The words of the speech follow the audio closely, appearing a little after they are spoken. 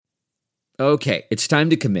Okay, it's time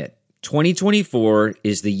to commit. 2024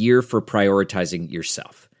 is the year for prioritizing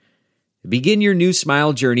yourself. Begin your new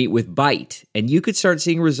smile journey with Byte, and you could start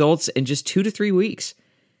seeing results in just 2 to 3 weeks.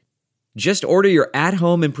 Just order your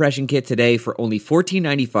at-home impression kit today for only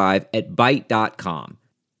 $14.95 at Byte.com.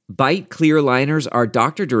 Byte clear liners are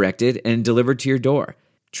doctor-directed and delivered to your door.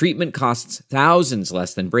 Treatment costs thousands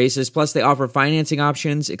less than braces, plus they offer financing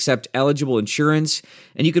options, accept eligible insurance,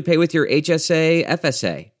 and you could pay with your HSA,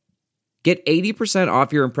 FSA. Get 80%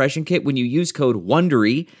 off your impression kit when you use code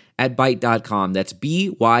WONDERY at Byte.com. That's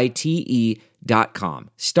BYTE.com.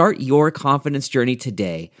 Start your confidence journey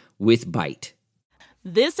today with Byte.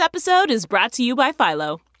 This episode is brought to you by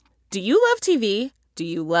Philo. Do you love TV? Do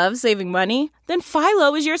you love saving money? Then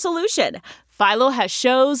Philo is your solution. Philo has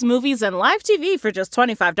shows, movies, and live TV for just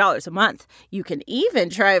 $25 a month. You can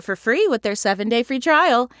even try it for free with their 7-day free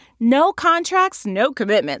trial. No contracts, no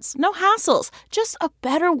commitments, no hassles. Just a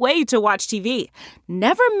better way to watch TV.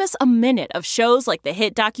 Never miss a minute of shows like the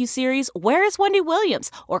hit docuseries Where is Wendy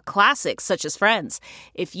Williams? Or classics such as Friends.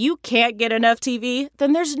 If you can't get enough TV,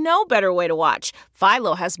 then there's no better way to watch.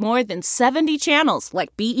 Philo has more than 70 channels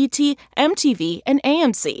like BET, MTV, and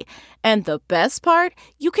AMC. And the best part?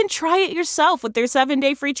 You can try it yourself with their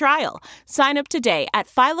 7-day free trial. Sign up today at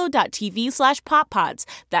philo.tv/poppods.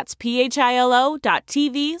 That's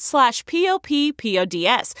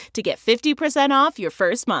philo.tv/POPPODS to get 50% off your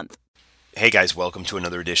first month. Hey guys, welcome to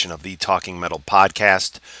another edition of the Talking Metal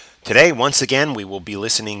Podcast. Today, once again, we will be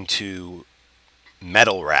listening to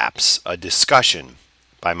Metal Raps, a discussion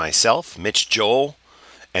by myself, Mitch Joel,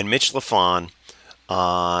 and Mitch LaFon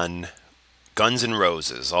on Guns N'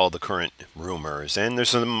 Roses, all the current rumors, and there's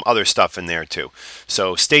some other stuff in there too.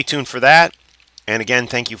 So stay tuned for that. And again,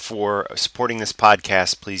 thank you for supporting this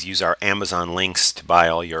podcast. Please use our Amazon links to buy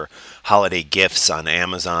all your holiday gifts on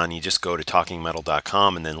Amazon. You just go to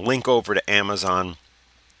talkingmetal.com and then link over to Amazon.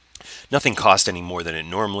 Nothing costs any more than it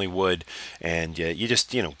normally would, and you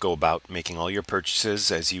just go about making all your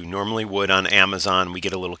purchases as you normally would on Amazon. We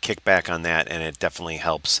get a little kickback on that, and it definitely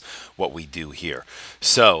helps what we do here.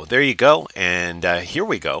 So there you go, and here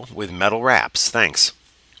we go with Metal Raps. Thanks.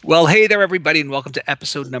 Well, hey there, everybody, and welcome to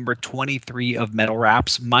episode number 23 of Metal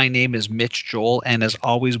Raps. My name is Mitch Joel, and as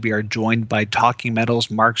always, we are joined by Talking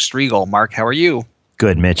Metal's Mark Striegel. Mark, how are you?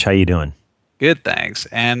 Good, Mitch. How you doing? Good, thanks.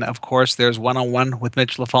 And, of course, there's one-on-one with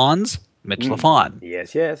Mitch LaFon's Mitch LaFon.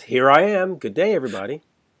 Yes. Here I am. Good day, everybody.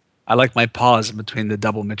 I like my pause in between the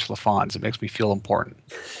double Mitch LaFons. It makes me feel important.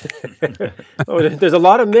 There's a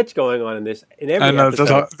lot of Mitch going on in this. In every I know,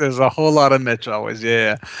 episode. there's a whole lot of Mitch always,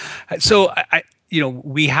 yeah. So,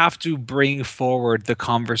 we have to bring forward the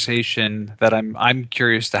conversation that I'm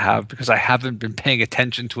curious to have because I haven't been paying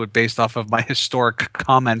attention to it based off of my historic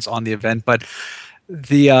comments on the event, but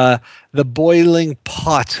the boiling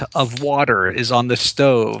pot of water is on the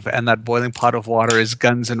stove, and that boiling pot of water is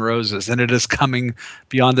Guns N' Roses, and it is coming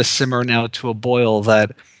beyond the simmer now to a boil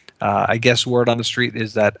that I guess word on the street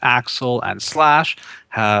is that Axl and Slash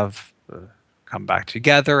have come back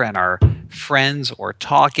together and are friends or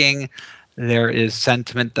talking. There is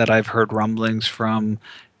sentiment that I've heard rumblings from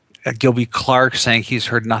Gilby Clarke saying he's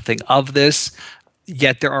heard nothing of this.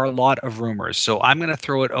 Yet there are a lot of rumors. So I'm going to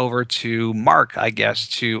throw it over to Mark, I guess,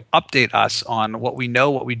 to update us on what we know,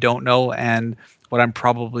 what we don't know, and what I'm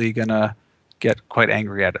probably going to get quite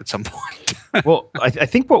angry at some point. Well, I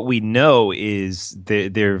think what we know is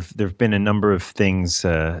there have been a number of things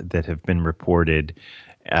that have been reported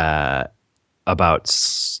about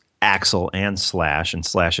Axl and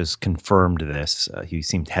Slash has confirmed this. He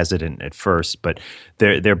seemed hesitant at first, but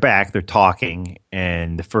they're back. They're talking,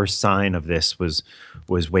 and the first sign of this was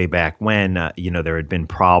way back when there had been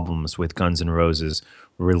problems with Guns N' Roses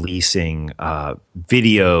releasing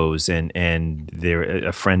videos, and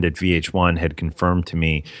a friend at VH1 had confirmed to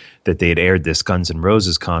me that they had aired this Guns N'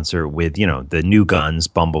 Roses concert with the new Guns,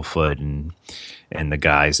 Bumblefoot and the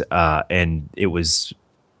guys, and it was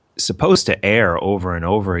supposed to air over and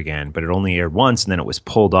over again, but it only aired once, and then it was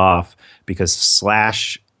pulled off because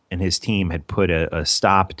Slash and his team had put a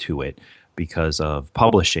stop to it because of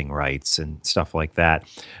publishing rights and stuff like that.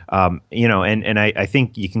 And I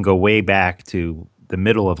think you can go way back to the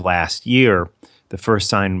middle of last year, the first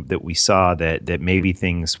sign that we saw that maybe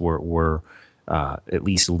things were at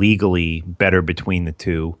least legally better between the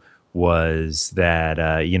two was that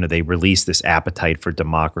they released this Appetite for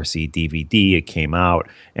Democracy DVD. It came out,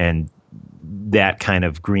 and that kind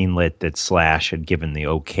of greenlit that Slash had given the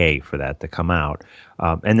okay for that to come out.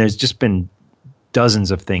 And there's just been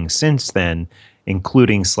dozens of things since then,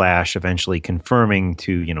 including Slash eventually confirming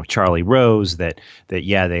to Charlie Rose that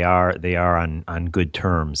yeah, they are on good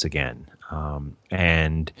terms again.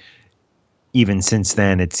 And even since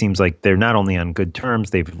then, it seems like they're not only on good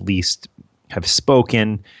terms, they've at least have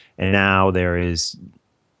spoken, and now there is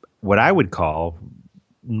what I would call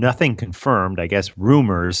nothing confirmed, I guess,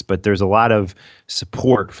 rumors, but there's a lot of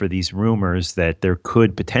support for these rumors that there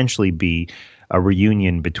could potentially be a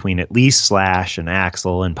reunion between at least Slash and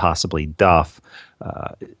Axl and possibly Duff,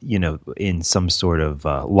 in some sort of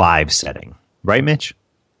live setting. Right, Mitch?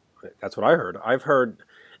 That's what I heard. I've heard.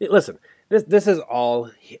 Listen, this is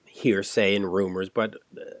all hearsay and rumors, but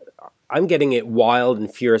I'm getting it wild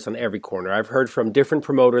and furious on every corner. I've heard from different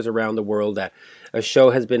promoters around the world that a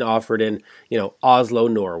show has been offered in, Oslo,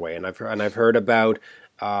 Norway, and I've heard about,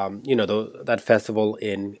 that festival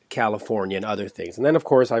in California and other things. And then, of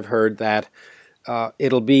course, I've heard that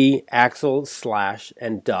it'll be Axl, Slash,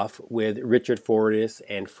 and Duff with Richard Fortus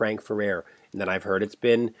and Frank Ferrer. And then I've heard it's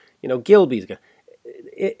been, Gilby's.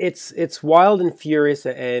 It's wild and furious,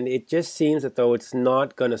 and it just seems that though it's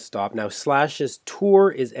not going to stop. Now, Slash's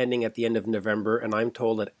tour is ending at the end of November, and I'm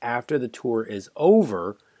told that after the tour is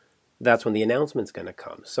over, that's when the announcement's going to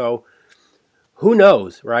come. So, who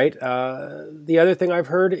knows, right? The other thing I've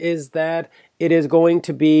heard is that it is going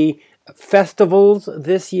to be festivals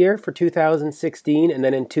this year for 2016, and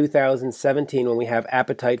then in 2017, when we have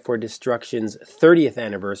Appetite for Destruction's 30th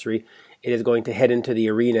anniversary, it is going to head into the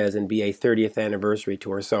arenas and be a 30th anniversary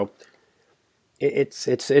tour. So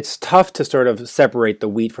it's tough to sort of separate the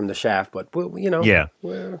wheat from the chaff, but Yeah.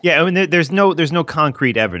 I mean, there's no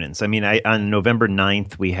concrete evidence. I mean, on November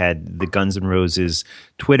 9th, we had the Guns N' Roses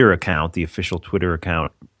Twitter account, the official Twitter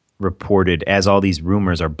account, reported as all these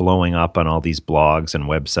rumors are blowing up on all these blogs and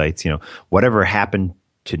websites. Whatever happened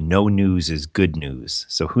to no news is good news.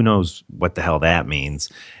 So who knows what the hell that means?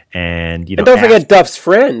 And don't forget Duff's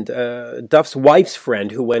friend, Duff's wife's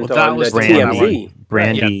friend, who went on to TMZ.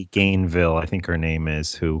 Brandy Gainville, I think her name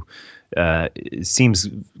is, who seems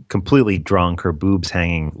completely drunk. Her boobs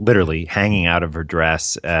literally hanging out of her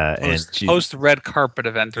dress. Post red carpet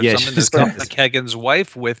event or something. This McKagan's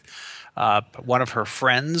wife with one of her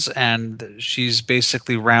friends, and she's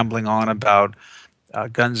basically rambling on about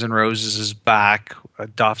Guns N' Roses is back.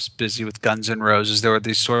 Duff's busy with Guns N' Roses. There were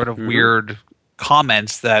these sort of weird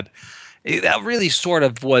comments that really sort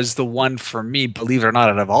of was the one for me, believe it or not,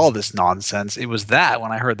 out of all this nonsense. It was that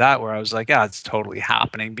when I heard that where I was like, yeah, it's totally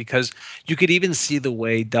happening, because you could even see the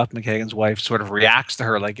way Duff McKagan's wife sort of reacts to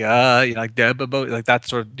her, like that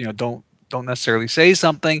sort of, don't necessarily say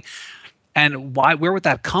something. And where would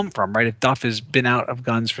that come from, right? If Duff has been out of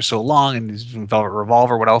Guns for so long and he's Velvet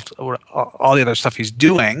Revolver, all the other stuff he's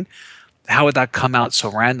doing, how would that come out so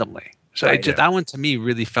randomly? So that one to me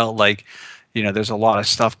really felt like, there's a lot of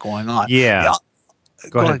stuff going on. Yeah.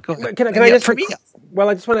 Go ahead. Can I just for me? Well,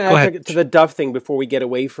 I just want to add to the Duff thing before we get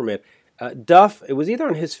away from it. Duff, it was either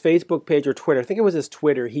on his Facebook page or Twitter. I think it was his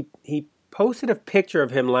Twitter. He posted a picture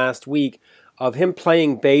of him last week of him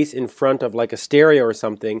playing bass in front of like a stereo or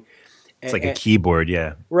something. It's like a keyboard,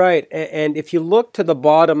 yeah. Right. And if you look to the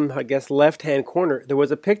bottom, I guess, left-hand corner, there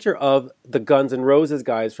was a picture of the Guns N' Roses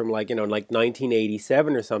guys from like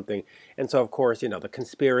 1987 or something. And so, of course, the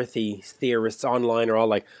conspiracy theorists online are all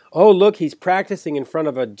like, oh, look, he's practicing in front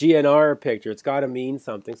of a GNR picture. It's got to mean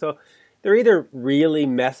something. So they're either really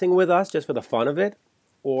messing with us just for the fun of it,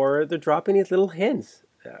 or they're dropping these little hints.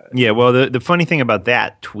 Yeah, well, the funny thing about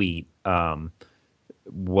that tweet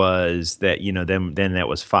was that then that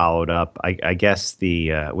was followed up. I guess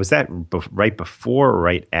was that right before or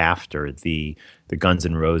right after the Guns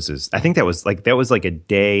N' Roses? I think that was like a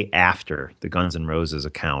day after the Guns N' Roses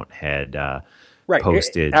account had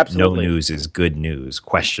posted "No news is good news?" ?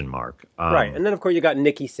 Right, and then of course you got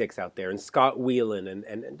Nikki Sixx out there and Scott Whelan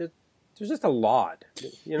and there's just a lot.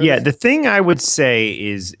 The thing I would say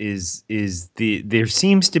is there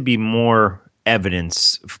seems to be more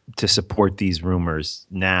evidence to support these rumors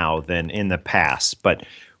now than in the past. But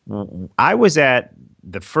I was at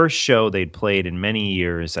the first show they'd played in many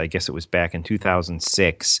years. I guess it was back in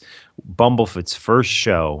 2006, Bumblefoot's first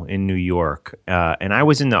show in New York. And I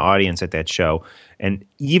was in the audience at that show. And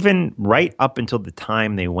even right up until the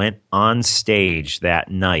time they went on stage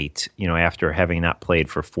that night, after having not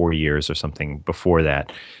played for 4 years or something before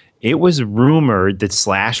that, it was rumored that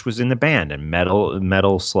Slash was in the band, and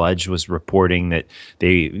Metal Sludge was reporting that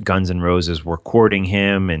Guns N' Roses were courting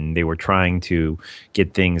him, and they were trying to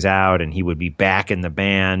get things out, and he would be back in the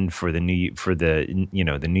band for the New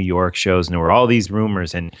York shows. And there were all these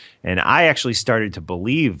rumors, and I actually started to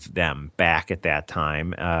believe them back at that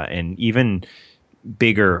time, and even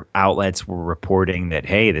bigger outlets were reporting that,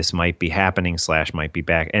 hey, this might be happening, Slash might be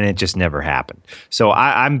back, and it just never happened. So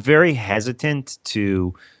I'm very hesitant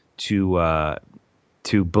to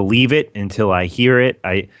to believe it until I hear it.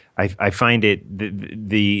 I find it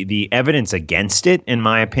the evidence against it, in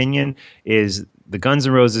my opinion, is the Guns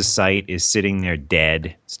N' Roses site is sitting there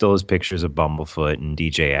dead. Still has pictures of Bumblefoot and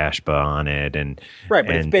DJ Ashba on it, and right.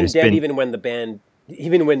 But and it's been dead even when the band,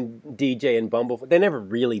 even when DJ and Bumblefoot, they never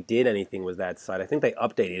really did anything with that site. I think they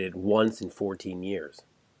updated it once in 14 years.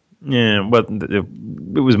 Yeah, well,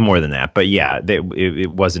 it was more than that, but yeah,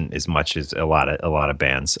 it wasn't as much as a lot of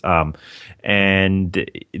bands. And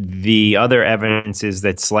the other evidence is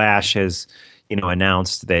that Slash has,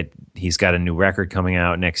 announced that he's got a new record coming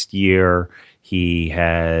out next year. He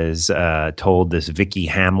has told this Vicky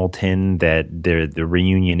Hamilton that the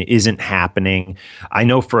reunion isn't happening. I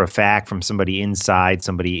know for a fact from somebody inside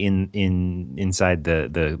inside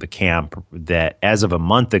the camp that as of a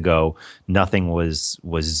month ago, nothing was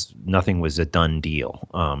a done deal.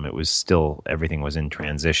 It was still, everything was in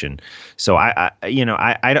transition. So I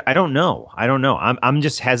don't know. I'm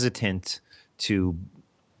just hesitant to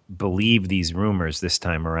believe these rumors this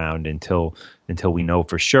time around until we know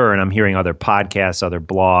for sure. And I'm hearing other podcasts, other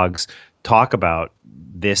blogs talk about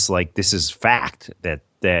this like this is fact that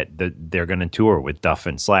they're going to tour with Duff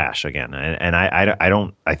and Slash again. And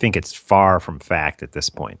I think it's far from fact at this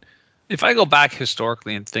point. If I go back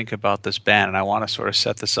historically and think about this band, and I want to sort of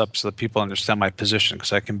set this up so that people understand my position,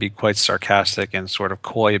 because I can be quite sarcastic and sort of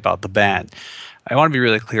coy about the band. I want to be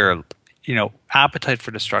really clear. Appetite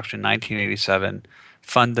for Destruction, 1987,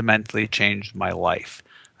 fundamentally changed my life.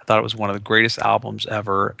 I thought it was one of the greatest albums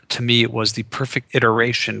ever. To me, it was the perfect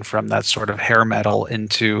iteration from that sort of hair metal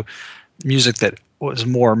into music that was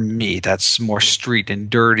more me, that's more street and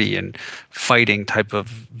dirty and fighting type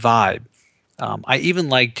of vibe. I even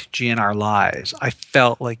liked GNR Lies. I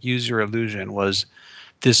felt like Use Your Illusion was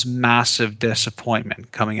this massive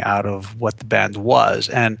disappointment coming out of what the band was.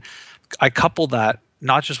 And I coupled that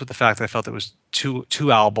not just with the fact that I felt it was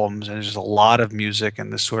two albums and there's just a lot of music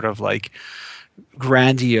and this sort of like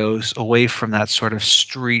grandiose away from that sort of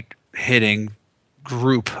street hitting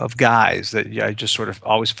group of guys that I just sort of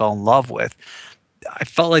always fell in love with. I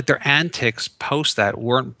felt like their antics post that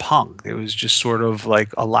weren't punk. It was just sort of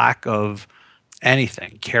like a lack of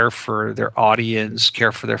anything, care for their audience,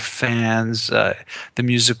 care for their fans. The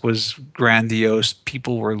music was grandiose.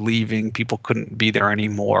 People were leaving. People couldn't be there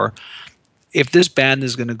anymore. If this band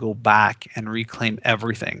is going to go back and reclaim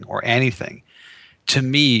everything or anything, to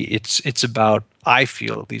me, it's about, I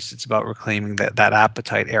feel at least, it's about reclaiming that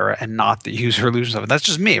Appetite era and not the Use Your Illusion stuff. And that's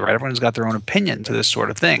just me, right? Everyone's got their own opinion to this sort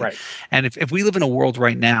of thing. Right. And if we live in a world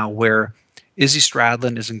right now where Izzy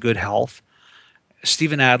Stradlin is in good health,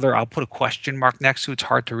 Steven Adler, I'll put a question mark next to it. It's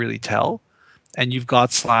hard to really tell. And you've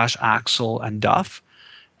got Slash, Axl, and Duff.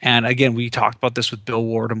 And again, we talked about this with Bill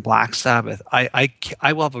Ward and Black Sabbath. I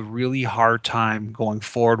will have a really hard time going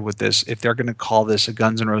forward with this if they're going to call this a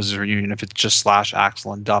Guns N' Roses reunion, if it's just Slash,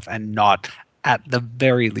 Axl, and Duff, and not at the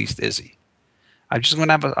very least Izzy. I'm going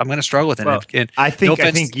to struggle with it. Well, I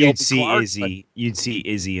think you'd see Clark,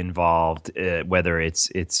 Izzy involved, whether it's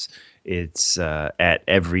at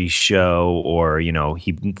every show or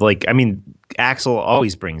Axl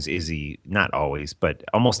always brings Izzy, not always, but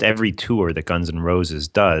almost every tour that Guns N' Roses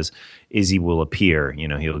does, Izzy will appear.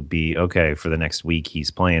 He'll be okay for the next week.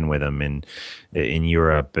 He's playing with him in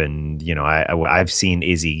Europe, and I've seen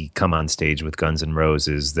Izzy come on stage with Guns N'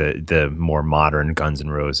 Roses, the more modern Guns N'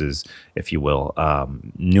 Roses, if you will,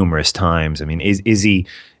 numerous times. I mean, Izzy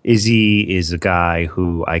is a guy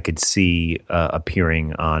who I could see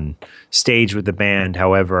appearing on stage with the band.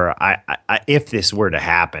 However, if this were to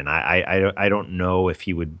happen, I don't know if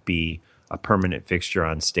he would be a permanent fixture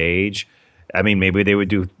on stage. I mean, maybe they would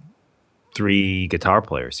do 3 guitar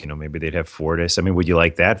players. Maybe they'd have Fortis. I mean, would you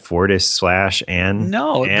like that? Fortis, Slash, and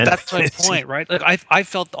no, and that's my point, right? Like I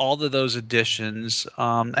felt all of those additions,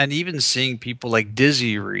 and even seeing people like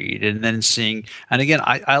Dizzy Reed, and then seeing, and again,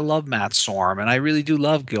 I love Matt Sorum, and I really do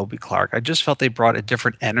love Gilby Clarke. I just felt they brought a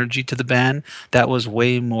different energy to the band that was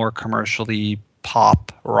way more commercially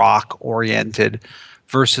pop rock oriented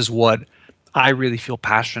versus what I really feel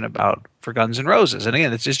passionate about for Guns N' Roses. And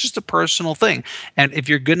again, it's just a personal thing. And if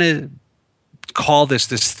you're gonna call this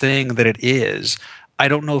thing that it is, I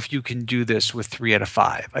don't know if you can do this with 3 out of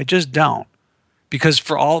 5. I just don't, because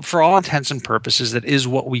for all intents and purposes, that is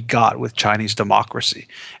what we got with Chinese Democracy.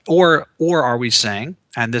 Or are we saying,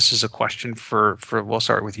 and this is a question for we'll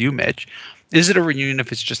start with you, Mitch, is it a reunion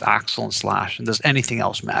if it's just Axl and Slash, and does anything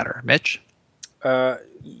else matter? Mitch?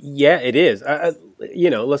 Yeah, it is.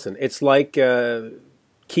 Listen, it's like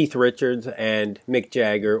Keith Richards and Mick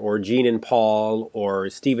Jagger, or Gene and Paul, or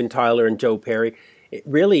Steven Tyler and Joe Perry. It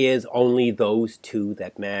really is only those two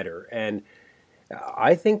that matter. And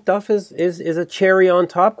I think Duff is a cherry on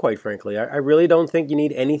top, quite frankly. I really don't think you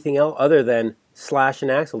need anything else other than Slash and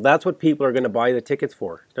Axl. That's what people are going to buy the tickets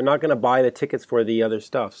for. They're not going to buy the tickets for the other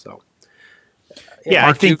stuff. So, yeah,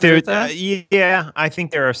 Mark, I think do you agree there. with that? Yeah, I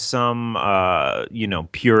think there are some,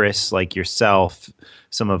 purists like yourself,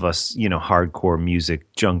 some of us, hardcore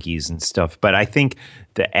music junkies and stuff. But I think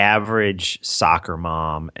the average soccer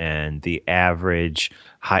mom and the average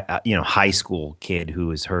high school kid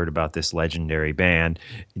who has heard about this legendary band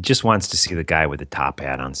just wants to see the guy with the top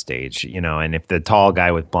hat on stage, and if the tall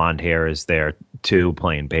guy with blonde hair is there too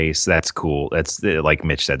playing bass, that's cool. That's, like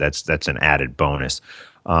Mitch said, that's an added bonus.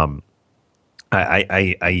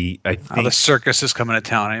 I think the circus is coming to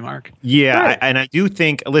town, eh, Mark? yeah, Right. and I do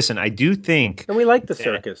think. Listen, I do think and we like the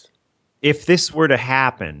circus. if this were to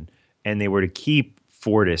happen and they were to keep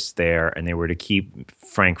Fortis there and they were to keep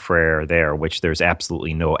Frank Frere there, which there's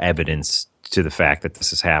absolutely no evidence to the fact that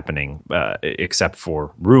this is happening, except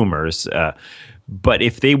for rumors. But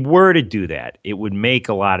if they were to do that, it would make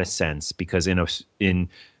a lot of sense because in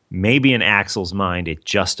maybe in Axl's mind, it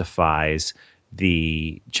justifies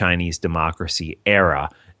the Chinese democracy era,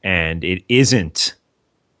 and it isn't.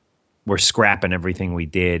 We're scrapping everything we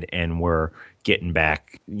did, and we're getting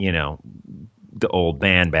back, the old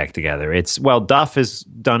band back together. It's, well, Duff has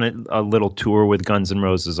done a little tour with Guns N'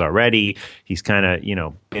 Roses already. He's kind of,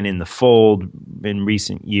 been in the fold in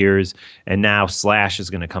recent years, and now Slash is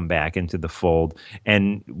going to come back into the fold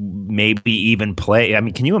and maybe even play. I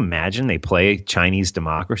mean, can you imagine they play Chinese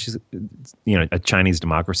democracy, a Chinese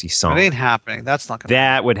democracy song? It ain't happening. That's not going to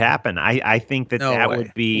That would happen. I think that No that way.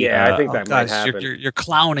 would be. Yeah, I think that might Guys, happen. you're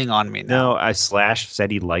clowning on me now. No, Slash said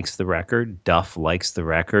he likes the record. Duff likes the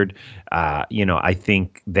record. I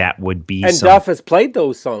think that would be. And Duff has played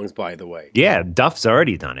those songs, by the way. Yeah, Duff's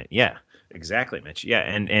already done it. Yeah, exactly, Mitch. Yeah,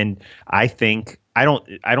 and I think I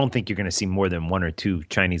don't think you're going to see more than one or two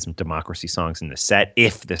Chinese democracy songs in the set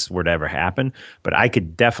if this were to ever happen. But I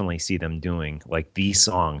could definitely see them doing like the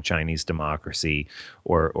song Chinese Democracy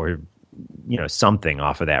or something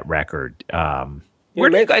off of that record. Where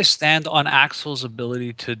do you guys stand on Axl's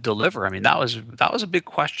ability to deliver? I mean, that was a big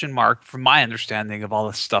question mark from my understanding of all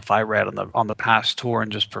the stuff I read on the past tour and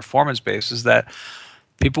just performance basis, that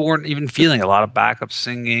people weren't even feeling a lot of backup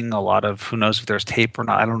singing, a lot of, who knows if there's tape or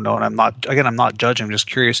not, I don't know. And I'm not judging, I'm just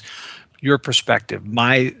curious your perspective.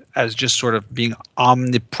 As just sort of being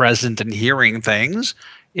omnipresent and hearing things,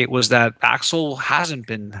 it was that Axl hasn't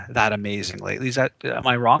been that amazing lately. Am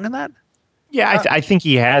I wrong in that? Yeah, I think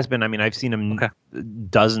he has been. I mean, I've seen him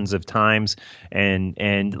dozens of times, and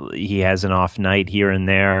he has an off night here and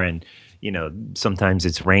there, and sometimes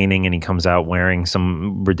it's raining and he comes out wearing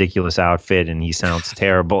some ridiculous outfit and he sounds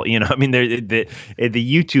terrible. I mean, the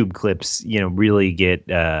YouTube clips, really get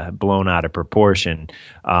blown out of proportion.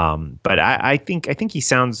 But I think he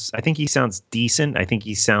sounds decent. I think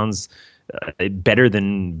he sounds better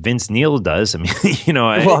than Vince Neil does. I mean,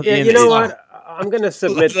 What? I'm going to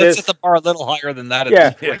submit Let's this. set the bar a little higher than that.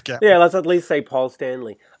 Yeah, let's at least say Paul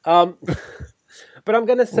Stanley. But I'm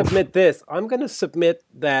going to submit this. I'm going to submit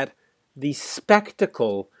that the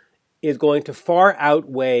spectacle is going to far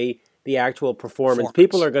outweigh the actual performance.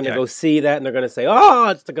 People are going to go see that, and they're going to say, "Oh,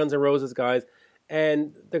 it's the Guns N' Roses guys,"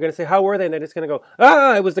 and they're going to say, "How were they?" And they're just going to go,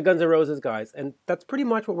 "Ah, it was the Guns N' Roses guys," and that's pretty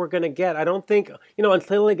much what we're going to get. I don't think,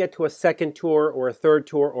 until they get to a second tour or a third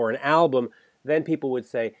tour or an album, then people would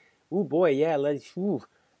say, "Ooh, boy, yeah, let's." Ooh.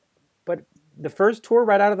 But the first tour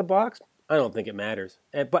right out of the box, I don't think it matters.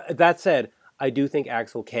 But that said, I do think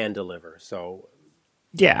Axl can deliver. So.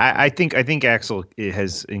 Yeah, I think Axl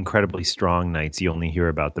has incredibly strong nights. You only hear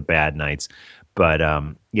about the bad nights, but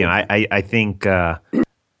I think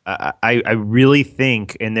I really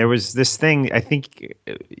think, and there was this thing I think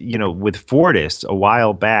with Fortis a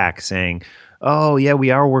while back saying, "Oh yeah, we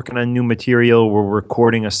are working on new material. We're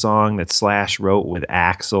recording a song that Slash wrote with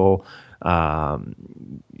Axl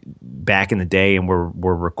back in the day, and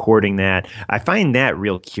we're recording that." I find that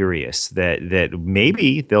real curious that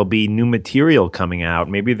maybe there'll be new material coming out.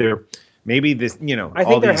 Maybe this, I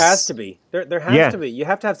think there has to be. There has to be. You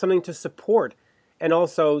have to have something to support, and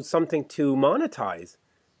also something to monetize.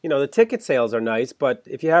 The ticket sales are nice, but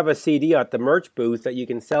if you have a CD at the merch booth that you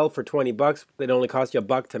can sell for $20, that only costs you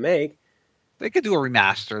 $1 to make. They could do a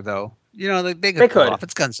remaster, though. They could. Pull it off.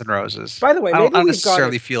 It's Guns N' Roses. By the way, I don't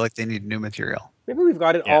necessarily feel like they need new material. Maybe we've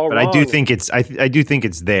got it all but wrong. I do think it's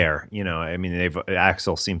there. I mean,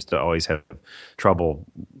 Axl seems to always have trouble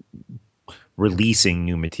releasing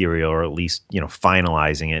new material, or at least,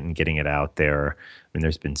 finalizing it and getting it out there. I mean,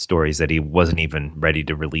 there's been stories that he wasn't even ready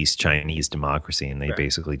to release Chinese Democracy, and they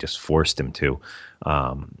basically just forced him to,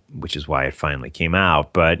 which is why it finally came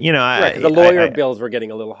out. But, the lawyer bills were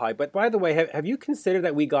getting a little high. But by the way, have you considered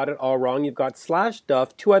that we got it all wrong? You've got Slash,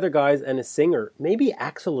 Duff, two other guys, and a singer. Maybe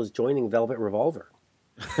Axl is joining Velvet Revolver.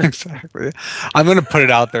 Exactly. I'm going to put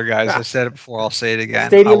it out there, guys. I said it before. I'll say it again.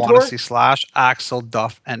 Stadium I want tour? to see Slash, Axl,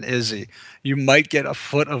 Duff, and Izzy. You might get a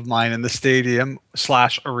foot of mine in the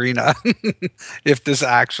stadium/arena if this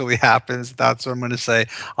actually happens. That's what I'm going to say.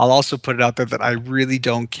 I'll also put it out there that I really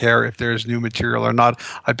don't care if there's new material or not.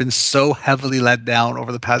 I've been so heavily let down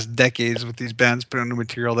over the past decades with these bands putting out new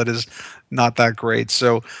material that is not that great.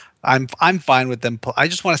 So I'm fine with them. I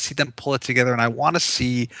just want to see them pull it together, and I want to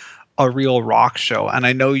see a real rock show. And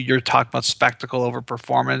I know you're talking about spectacle over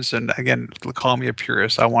performance, and again, call me a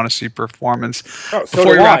purist. I want to see performance. Oh, so before do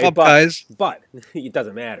we wrap I, up, but, guys. But it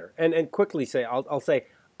doesn't matter. And quickly say, I'll say,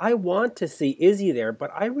 I want to see Izzy there,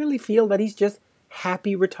 but I really feel that he's just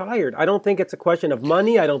happy retired. I don't think it's a question of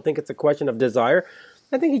money. I don't think it's a question of desire.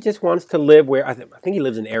 I think he just wants to live where, I think he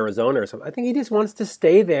lives in Arizona or something. I think he just wants to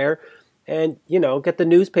stay there and, get the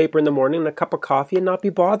newspaper in the morning and a cup of coffee and not be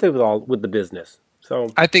bothered with the business.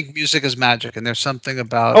 So I think music is magic, and there's something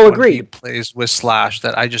about agreed. when he plays with Slash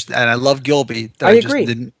that and I love Gilby that I just agree.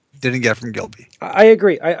 didn't get from Gilby. I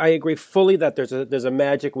agree. I agree fully that there's a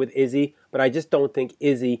magic with Izzy, but I just don't think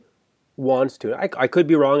Izzy wants to. I could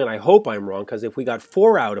be wrong, and I hope I'm wrong, because if we got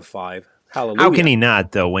 4 out of 5, hallelujah. How can he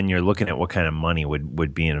not, though, when you're looking at what kind of money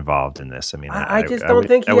would be involved in this? I mean, I just don't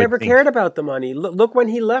think he ever cared about the money. Look when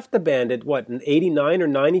he left the band at, in 89 or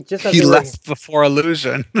 90? He left before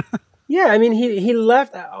Illusion. Yeah, I mean, he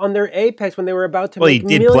left on their apex when they were about to Well, make he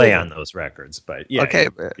did millions. play on those records, but yeah. Okay,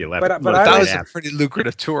 he left, but that was right a after. pretty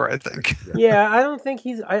lucrative tour, I think. Yeah, I don't think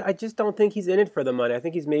I just don't think he's in it for the money. I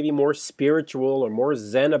think he's maybe more spiritual or more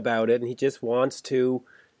zen about it, and he just wants to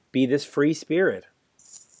be this free spirit.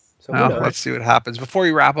 So let's see what happens. Before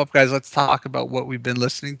we wrap up, guys, let's talk about what we've been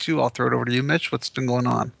listening to. I'll throw it over to you, Mitch. What's been going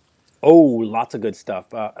on? Oh, lots of good stuff.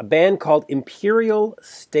 A band called Imperial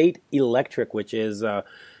State Electric, which is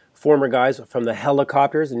former guys from the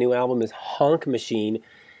Helicopters. The new album is Honk Machine.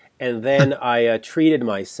 And then I treated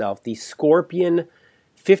myself. The Scorpion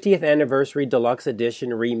 50th Anniversary Deluxe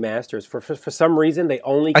Edition remasters. For some reason, they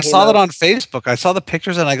only I came saw out. that on Facebook. I saw the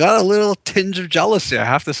pictures, and I got a little tinge of jealousy, I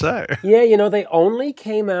have to say. Yeah, they only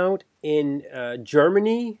came out in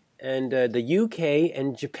Germany and the UK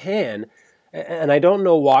and Japan. And I don't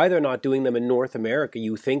know why they're not doing them in North America.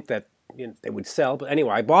 You think that they would sell. But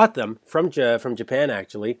anyway, I bought them from Japan,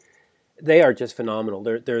 actually. They are just phenomenal.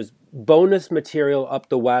 There's bonus material up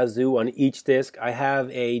the wazoo on each disc. I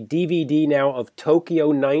have a DVD now of Tokyo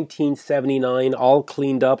 1979, all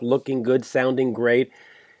cleaned up, looking good, sounding great.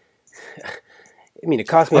 I mean, it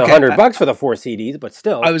cost me $100 for the 4 CDs, but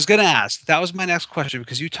still. I was going to ask. That was my next question,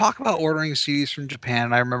 because you talk about ordering CDs from Japan.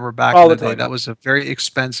 And I remember back All in the the day, time. that was a very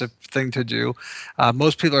expensive thing to do.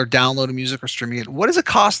 Most people are downloading music or streaming it. What does it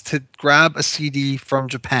cost to grab a CD from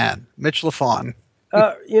Japan? Mitch LaFon.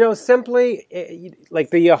 Simply,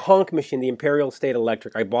 like the Honk Machine, the Imperial State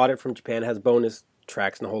Electric, I bought it from Japan, it has bonus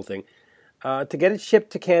tracks and the whole thing. To get it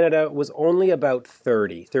shipped to Canada was only about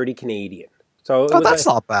 30 Canadian. So That's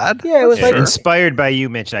not bad. Yeah, it was like Inspired by you,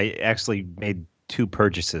 Mitch, I actually made 2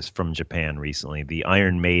 purchases from Japan recently. The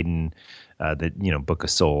Iron Maiden, Book of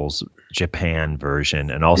Souls Japan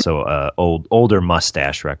version, and also older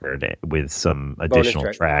Mustache record with some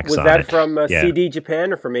additional tracks was on that it. from CD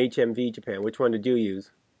Japan or from HMV Japan? Which one did you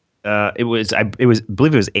use? I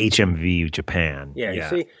believe it was HMV Japan. Yeah, you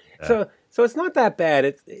see? So it's not that bad.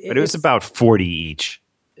 But it was about 40 each.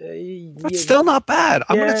 That's still not bad.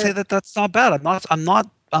 I'm going to say that that's not bad. I'm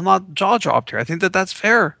not jaw dropped here. I think that that's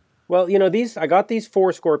fair. Well, I got these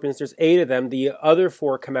 4 Scorpions. There's 8 of them. The other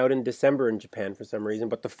 4 come out in December in Japan for some reason.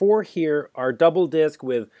 But the 4 here are double disc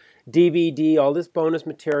with DVD, all this bonus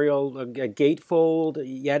material, a gatefold,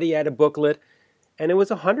 yada yada booklet. And it was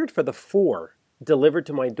 $100 for the 4 delivered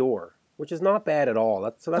to my door, which is not bad at all.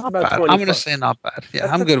 That's Not about bad. 25. I'm going to say not bad.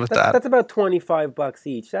 Yeah, I'm good with that. That's about $25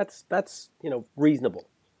 each. That's reasonable.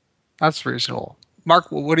 That's reasonable.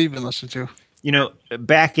 Mark, what have you been listening to?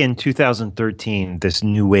 Back in 2013, this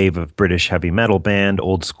new wave of British heavy metal band,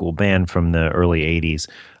 old school band from the early 80s,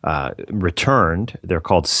 returned. They're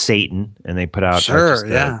called Satan, and they put out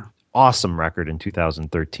an awesome record in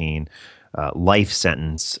 2013, Life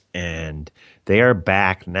Sentence, and they are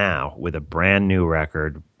back now with a brand new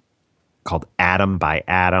record called Atom by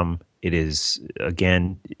Atom. It is,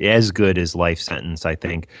 again, as good as Life Sentence, I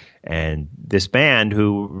think. And this band,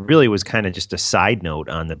 who really was kind of just a side note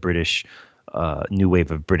on the British new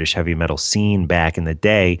wave of British heavy metal scene back in the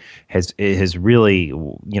day has really,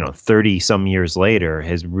 30 some years later,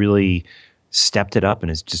 has really stepped it up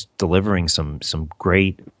and is just delivering some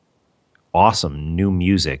great, awesome new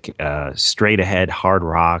music, straight ahead hard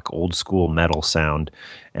rock, old school metal sound,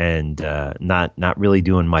 and not really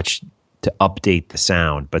doing much to update the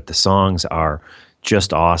sound, but the songs are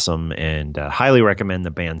just awesome, and highly recommend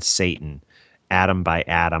the band Satan, Atom by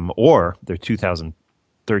Atom, or their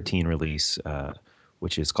 2013 release,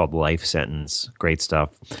 which is called Life Sentence. Great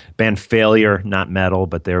stuff. Band Failure, not metal,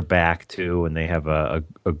 but they're back too, and they have a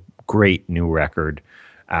great new record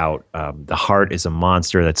out. The Heart is a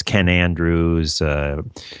Monster. That's Ken Andrews. They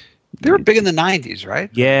were big in the 90s,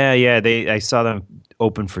 right? Yeah. I saw them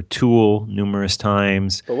open for Tool numerous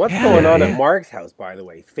times. But what's going on at Mark's house, by the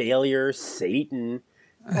way? Failure, Satan.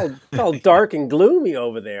 It's all dark and gloomy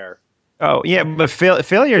over there. Oh yeah, but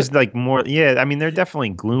Failure is like more. Yeah, I mean they're definitely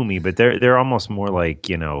gloomy, but they're almost more like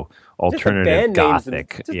alternative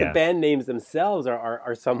gothic. The band names themselves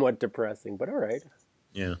are somewhat depressing, but all right.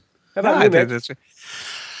 Yeah. How about you, Mitch?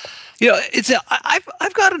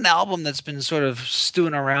 I've got an album that's been sort of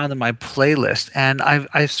stewing around in my playlist, and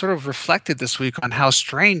I sort of reflected this week on how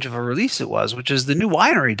strange of a release it was, which is the new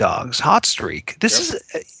Winery Dogs, Hot Streak. Is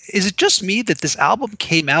it just me that this album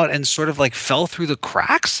came out and sort of like fell through the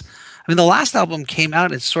cracks? I mean, the last album came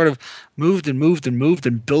out, it sort of moved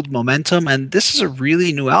and built momentum, and this is a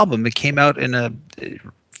really new album. It came out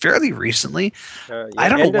fairly recently. I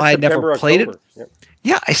don't know why I never played it. Yep.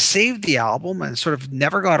 Yeah, I saved the album and sort of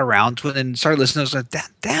never got around to it and started listening. I was like,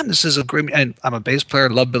 damn, this is a great... And I'm a bass player,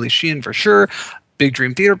 love Billy Sheehan for sure. Big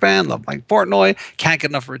Dream Theater Band, love Mike Portnoy. Can't get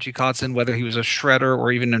enough Richie Kotzen, whether he was a Shredder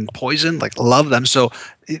or even in Poison. Like, love them. So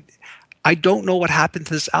I don't know what happened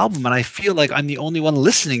to this album, and I feel like I'm the only one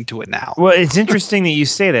listening to it now. Well, it's interesting that you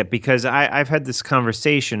say that, because I've had this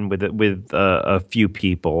conversation with a few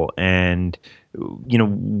people, and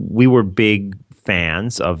we were big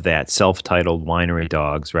fans of that self-titled Winery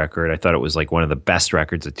Dogs record. I thought it was like one of the best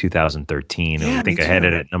records of 2013. Yeah, I think I had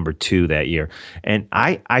it at number 2 that year. And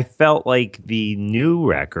I felt like the new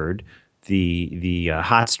record, the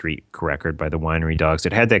Hot Streak record by the Winery Dogs,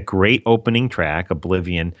 it had that great opening track,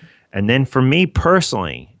 Oblivion. And then for me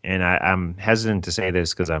personally, and I'm hesitant to say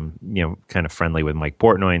this because I'm kind of friendly with Mike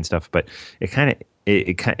Portnoy and stuff, but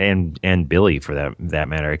and Billy for that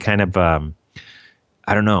matter, it kind of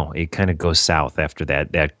I don't know. It kind of goes south after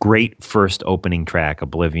that great first opening track,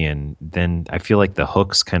 Oblivion. Then I feel like the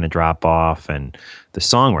hooks kind of drop off, and the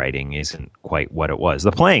songwriting isn't quite what it was.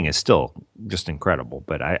 The playing is still just incredible,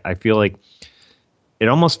 but I feel like it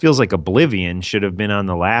almost feels like Oblivion should have been on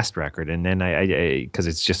the last record, and then because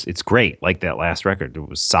it's great, like that last record. It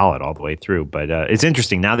was solid all the way through. But it's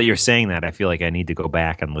interesting now that you're saying that. I feel like I need to go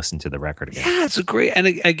back and listen to the record again. Yeah, it's a great. And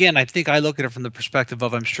again, I think I look at it from the perspective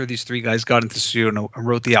of, I'm sure these three guys got into the studio and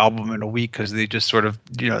wrote the album in a week because they just sort of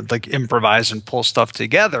like improvise and pull stuff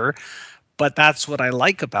together. But that's what I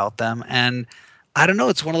like about them. And I don't know.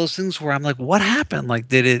 It's one of those things where I'm like, what happened? Like,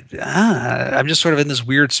 did it? I'm just sort of in this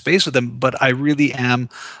weird space with them, but I really am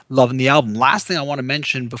loving the album. Last thing I want to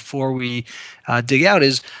mention before we dig out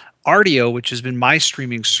is Rdio, which has been my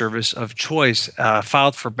streaming service of choice,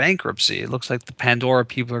 filed for bankruptcy. It looks like the Pandora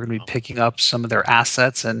people are going to be picking up some of their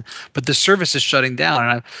assets, but the service is shutting down,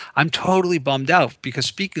 and I'm totally bummed out because,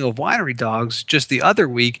 speaking of Winery Dogs, just the other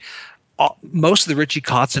week, most of the Richie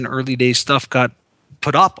Kotzen early days stuff got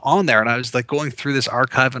put up on there, and I was like going through this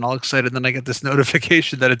archive and all excited, and then I get this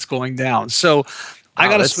notification that it's going down. So I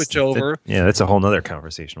got to switch over. That's a whole nother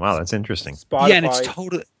conversation. Wow, that's interesting. Spotify. Yeah,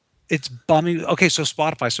 and it's bumming. Okay, so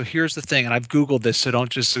Spotify. So here's the thing, and I've Googled this, so don't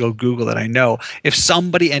just go Google it. I know. If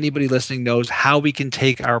anybody listening knows how we can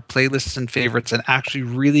take our playlists and favorites and actually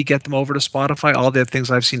really get them over to Spotify, all the other things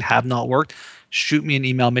I've seen have not worked, shoot me an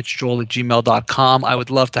email, mitchjoel@gmail.com. I would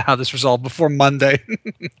love to have this resolved before Monday.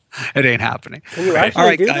 It ain't happening. Can you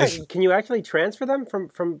actually do that? Can you actually transfer them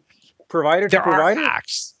from provider to provider?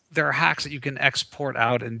 There are hacks that you can export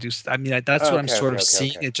out and do. I mean, that's what I'm sort of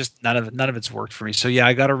seeing. Okay. It just none of it's worked for me. So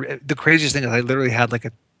yeah, the craziest thing is I literally had like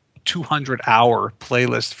a 200-hour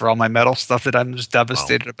playlist for all my metal stuff that I'm just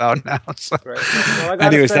devastated about now. So, right. Well,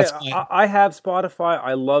 anyways, that's fine. I have Spotify.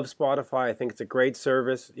 I love Spotify. I think it's a great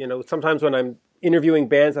service. Sometimes when I'm interviewing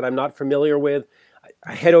bands that I'm not familiar with,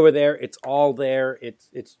 I head over there. It's all there. It's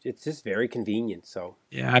just very convenient. So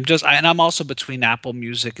Yeah, I'm also between Apple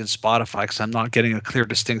Music and Spotify because I'm not getting a clear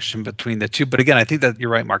distinction between the two. But again, I think that you're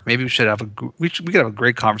right, Mark. Maybe we should have we could have a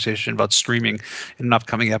great conversation about streaming in an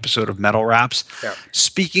upcoming episode of Metal Wraps. Yeah.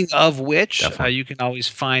 Speaking of which, you can always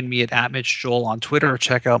find me at Mitch Joel on Twitter. Or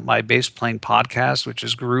check out my bass playing podcast, which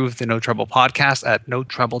is Groove the No Trouble podcast at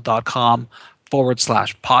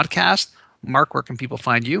notrouble.com/podcast. Mark, where can people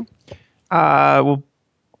find you? We'll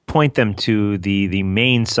point them to the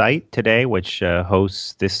main site today, which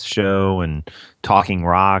hosts this show and Talking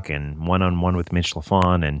Rock and One-on-One with Mitch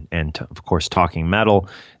Lafon and of course Talking Metal.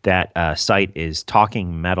 That site is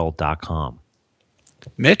talkingmetal.com.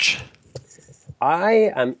 Mitch?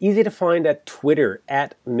 I am easy to find at Twitter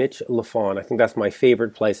at Mitch Lafon. I think that's my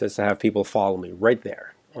favorite places to have people follow me, right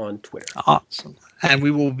there on Twitter. Awesome. And we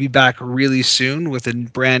will be back really soon with a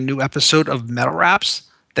brand new episode of Metal Wraps.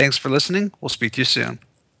 Thanks for listening. We'll speak to you soon.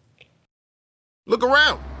 Look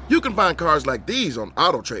around. You can find cars like these on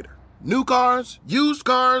AutoTrader. New cars, used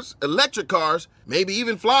cars, electric cars, maybe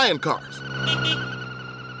even flying cars.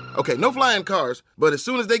 Okay, no flying cars, but as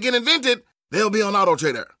soon as they get invented, they'll be on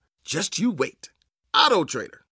AutoTrader. Just you wait. AutoTrader.